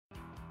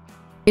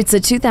It's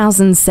a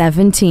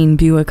 2017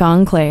 Buick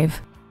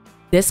ENCLAVE.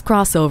 This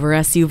crossover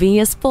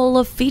SUV is full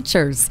of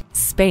features,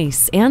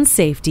 space, and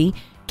safety,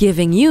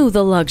 giving you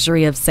the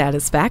luxury of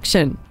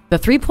satisfaction. The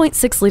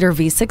 3.6-liter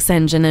V6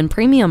 engine and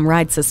premium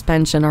ride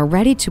suspension are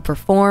ready to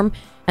perform,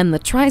 and the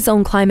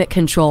Tri-Zone climate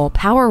control,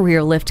 power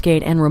rear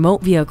liftgate, and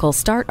remote vehicle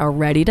start are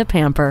ready to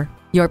pamper.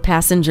 Your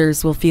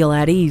passengers will feel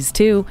at ease,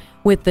 too,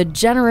 with the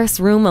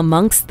generous room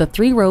amongst the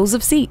 3 rows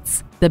of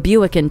seats. The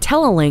Buick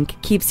IntelliLink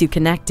keeps you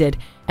connected,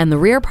 and the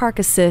Rear Park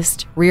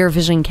Assist, Rear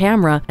Vision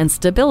Camera, and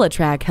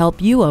StabiliTrak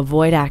help you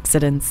avoid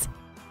accidents.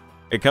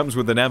 It comes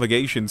with a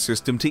navigation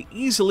system to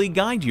easily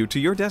guide you to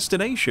your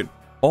destination.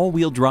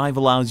 All-wheel drive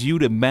allows you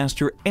to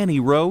master any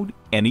road,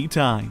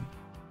 anytime.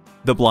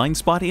 The blind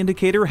spot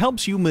indicator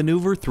helps you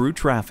maneuver through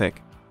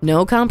traffic.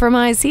 No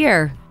compromise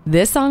here.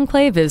 This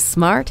ENCLAVE is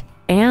smart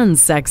and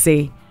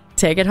sexy.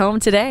 Take it home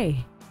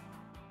today.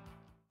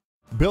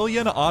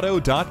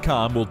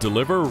 BillionAuto.com will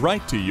deliver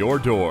right to your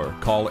door.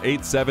 Call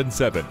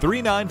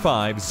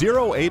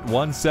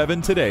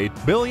 877-395-0817 today.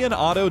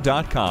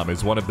 BillionAuto.com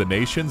is one of the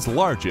nation's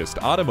largest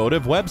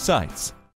automotive websites.